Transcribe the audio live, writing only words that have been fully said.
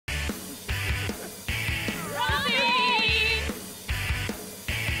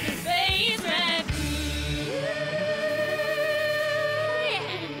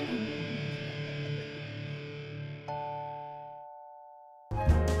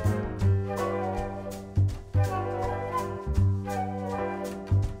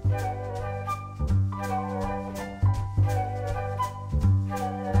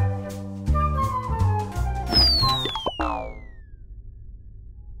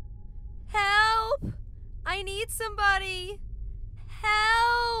I need somebody.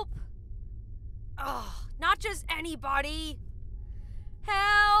 Help! Oh, not just anybody.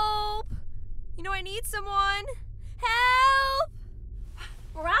 Help! I need someone. Help!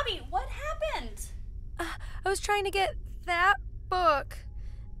 Robbie, what happened? I was trying to get that book,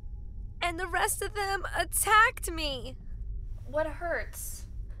 and the rest of them attacked me. What hurts?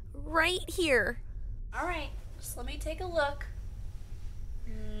 Right here. All right, just let me take a look.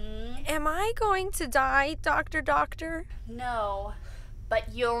 Am I going to die, Doctor? No,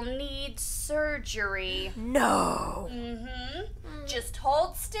 but you'll need surgery. No. Just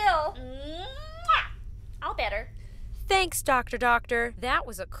hold still. I'll bet her. Thanks, Doctor. That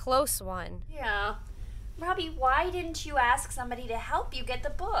was a close one. Yeah. Robbie, why didn't you ask somebody to help you get the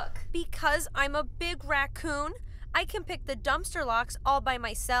book? Because I'm a big raccoon. I can pick the dumpster locks all by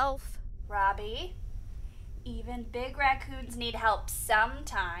myself. Robbie, even big raccoons need help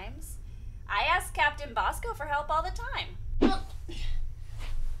sometimes. I ask Captain Bosco for help all the time.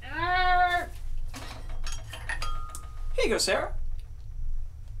 Here you go, Sarah.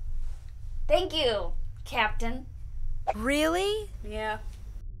 Thank you, Captain. Really? Yeah.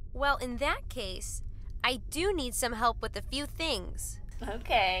 Well, in that case, I do need some help with a few things.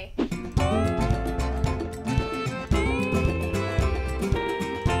 Okay.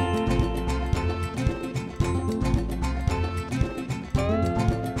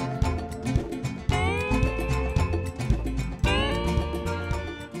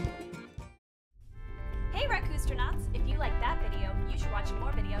 Hey, Raccoostronauts! If you like that video, you should watch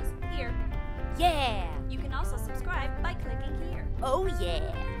more videos here. Yeah! You can also subscribe by clicking here. Oh,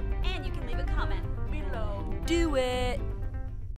 yeah! And you can leave a comment below. Do it!